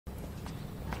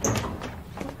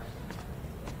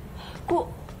顾。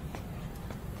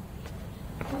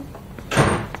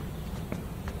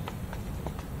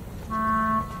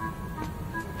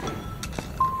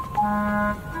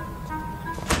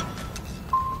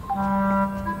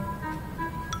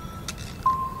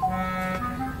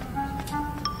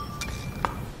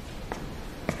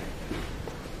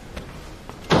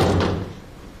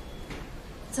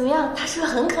怎么样？他是不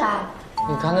是很可爱？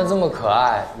你看他这么可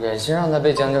爱，忍心让他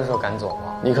被江教授赶走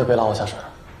吗？你可别拉我下水。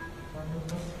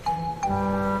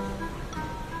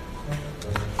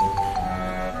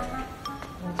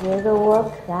你觉得我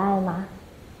可爱吗？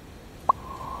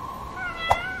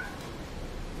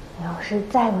要是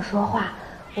再不说话，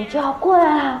我就要过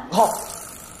来了。好，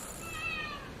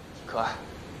可爱。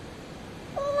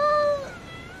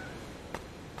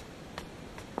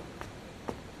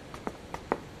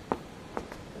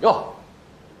哟，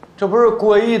这不是顾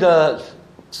未易的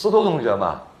司徒同学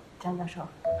吗？张教授，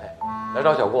哎，来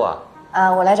找小顾啊？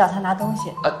我来找他拿东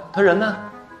西。他人呢？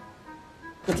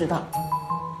不知道。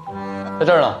在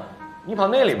这儿呢。你跑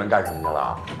那里面干什么去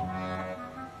了？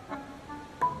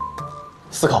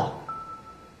思考。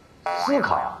思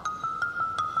考。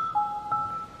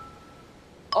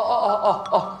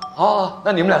哦，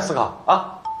那你们俩思考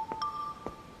啊。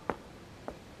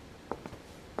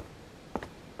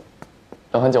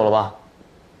等很久了吧？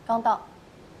刚到。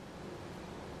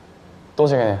东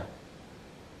西给你。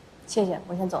谢谢，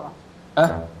我先走了。哎，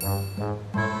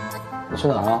你去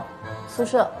哪儿啊？宿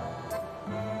舍。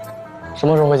什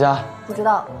么时候回家？不知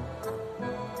道。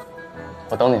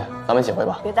我等你，咱们一起回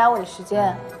吧。别耽误你时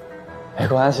间。没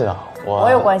关系的，我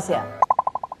有关系。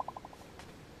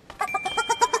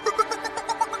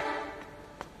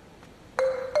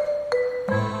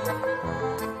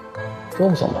又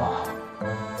怎么了？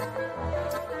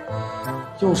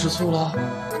又吃醋了？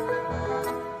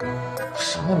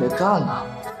什么也没干呢。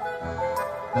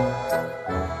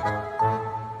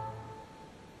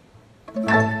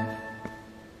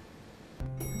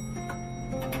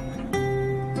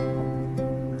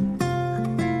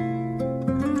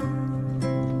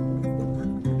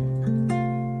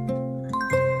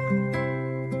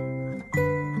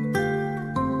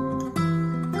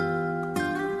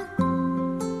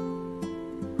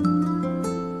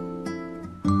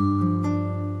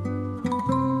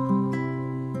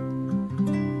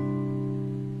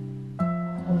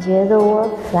你觉得我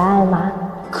可爱吗？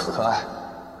可爱，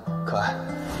可爱。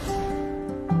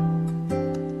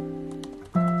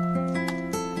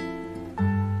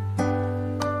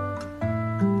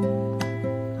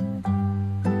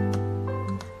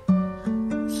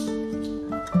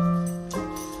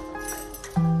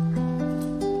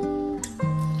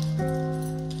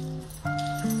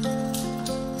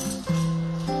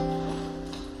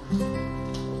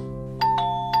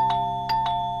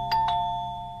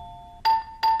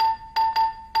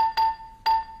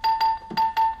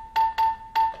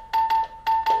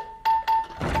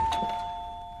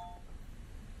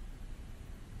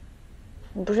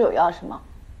你不是有钥匙吗？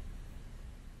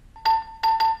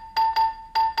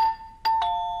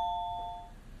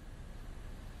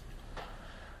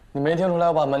你没听出来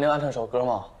我把门铃安上首歌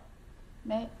吗？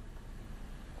没。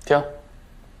听。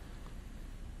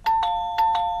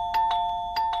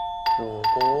如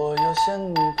果我有仙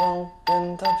女棒，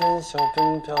变大变小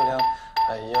变漂亮，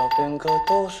还要变个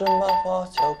都是漫画、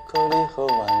巧克力和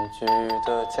玩具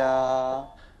的家。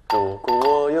如果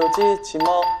我有机器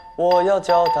猫，我要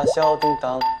叫它小叮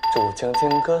当，竹蜻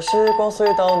蜓和时光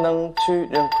隧道能去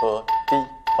任何地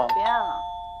方。别按了。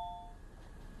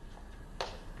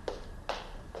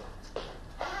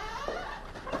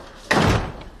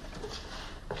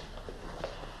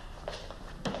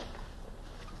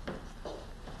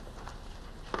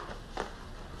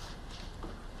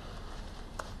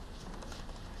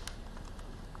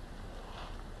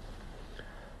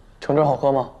橙汁好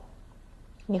喝吗？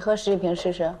你喝11瓶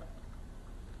试试。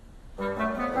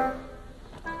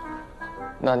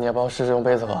那你要不要试试用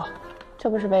杯子喝？这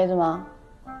不是杯子吗？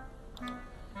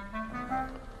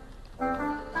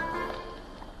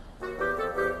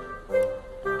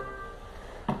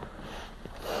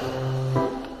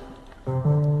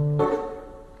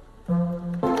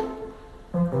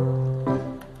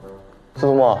司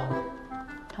徒墨，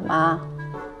干嘛？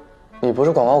你不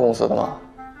是广告公司的吗？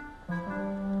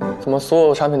怎么所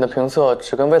有产品的评测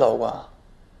只跟味道有关啊？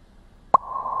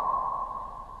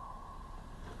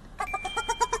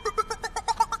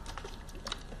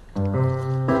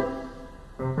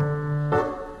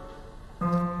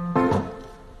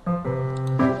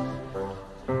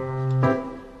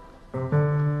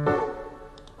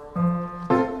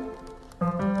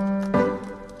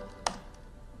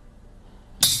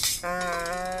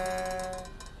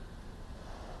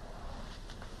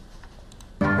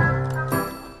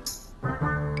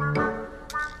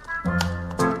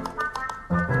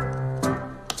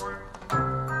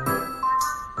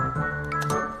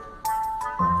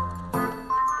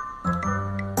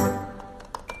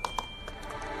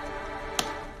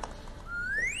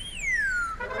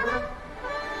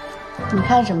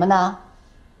看什么呢？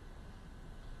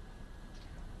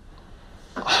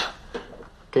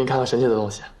给你看个神奇的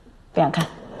东西，不想看。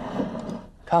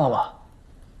看看吧。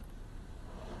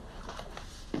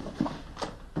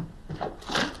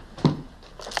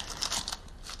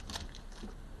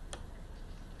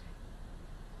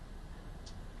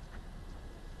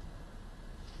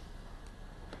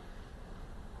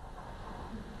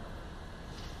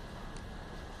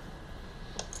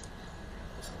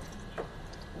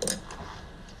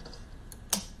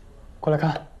过来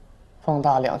看，放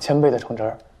大2000倍的橙汁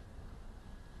儿。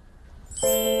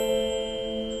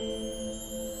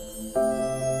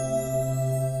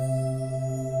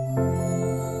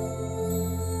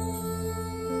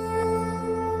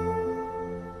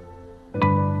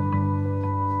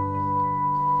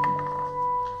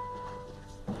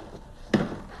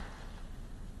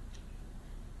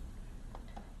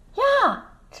呀，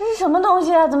这是什么东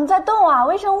西啊？怎么在动啊？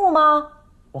微生物吗？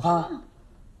我看看。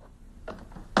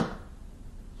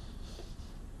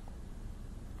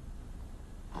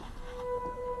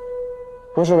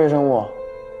不是微生物，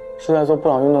是在做布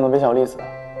朗运动的微小粒子。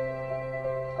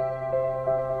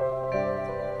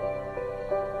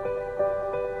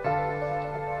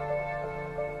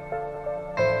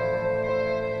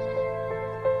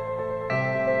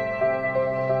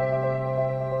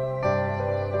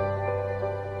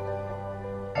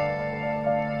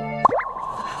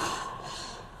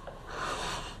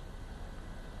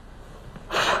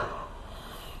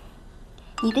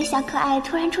你的小可爱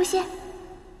突然出现，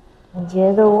你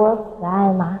觉得我可爱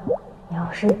吗？你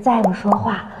要是再不说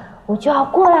话，我就要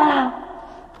过来了。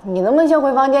你能不能先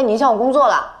回房间？你影响我工作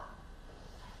了。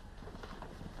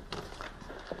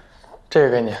这个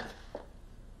给你，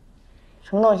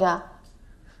什么东西啊？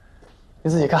你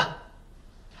自己看。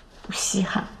不稀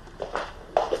罕。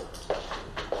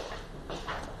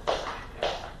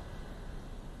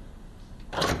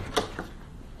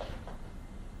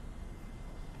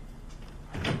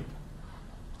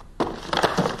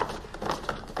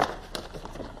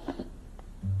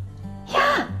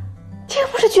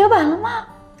这绝版了吗？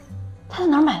他在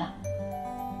哪儿买的？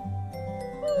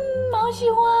好喜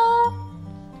欢。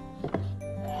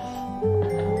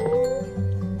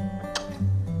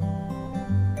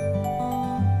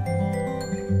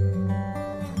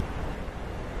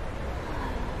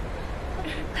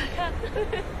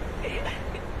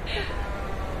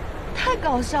太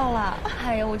搞笑了！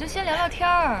哎呀，我就先聊聊天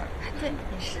儿。对，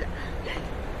也是。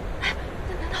哎，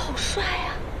那男的好帅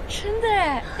呀！真的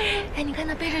哎！哎，你看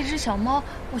他背着一只小猫，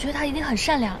我觉得他一定很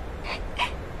善良。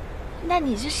那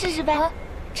你去试试呗。啊，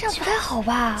这样不太好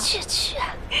吧？去啊！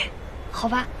好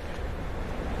吧。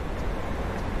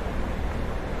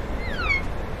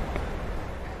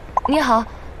你好，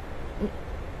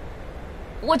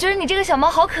我觉得你这个小猫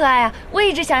好可爱啊！我也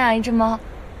一直想养一只猫。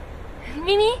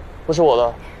咪咪，不是我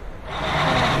的。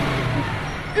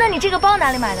那你这个包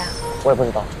哪里买的？我也不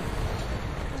知道。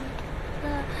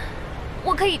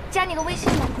我可以加你个微信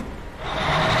吗？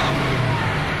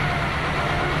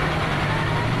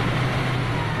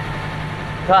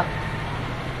看，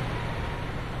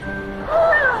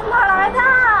哪来的？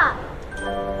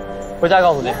回家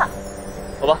告诉你。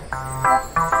走吧。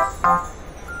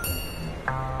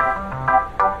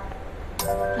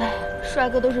哎，帅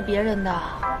哥都是别人的。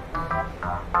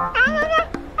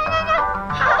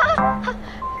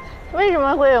为什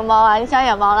么会有猫啊？你想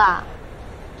养猫啦？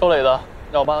周磊的，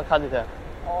让我帮他看几天。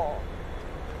哦。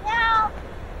喵。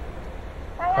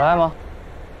可爱吗？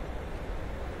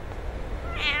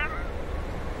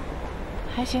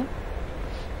还行。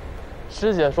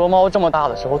师姐说猫这么大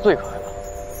的时候最可爱了。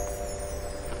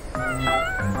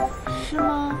是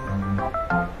吗？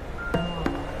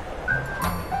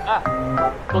哎，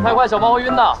走太快，小猫会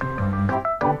晕的。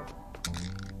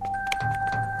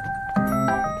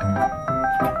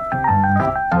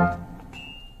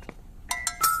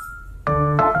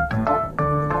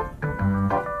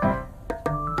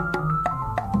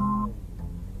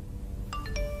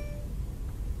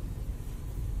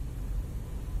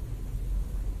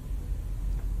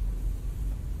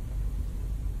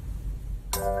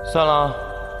算了，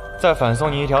再反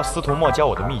送你一条司徒墨教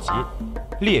我的秘籍：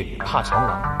猎羽怕长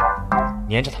狼，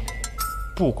黏着他，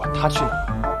不管他去哪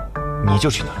儿，你就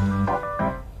去哪儿。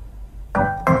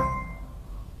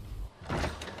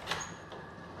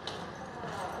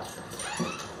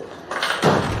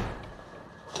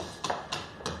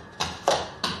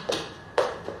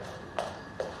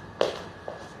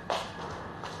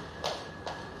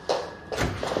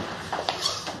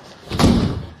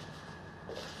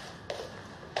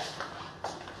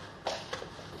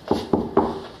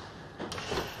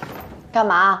干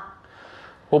嘛？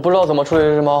我不知道怎么处理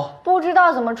这只猫。不知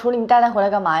道怎么处理，你带它回来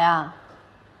干嘛呀？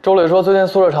周磊说最近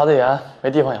宿舍查的严，没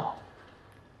地方养。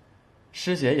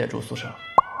师姐也住宿舍。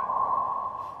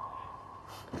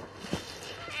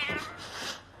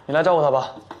你来照顾它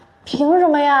吧。凭什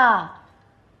么呀？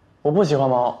我不喜欢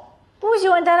猫。不喜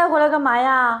欢你带它回来干嘛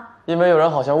呀？因为有人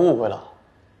好像误会了。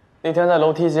那天在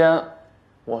楼梯间，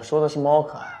我说的是猫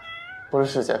可爱，不是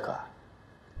师姐可爱。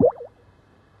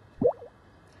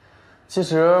其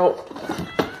实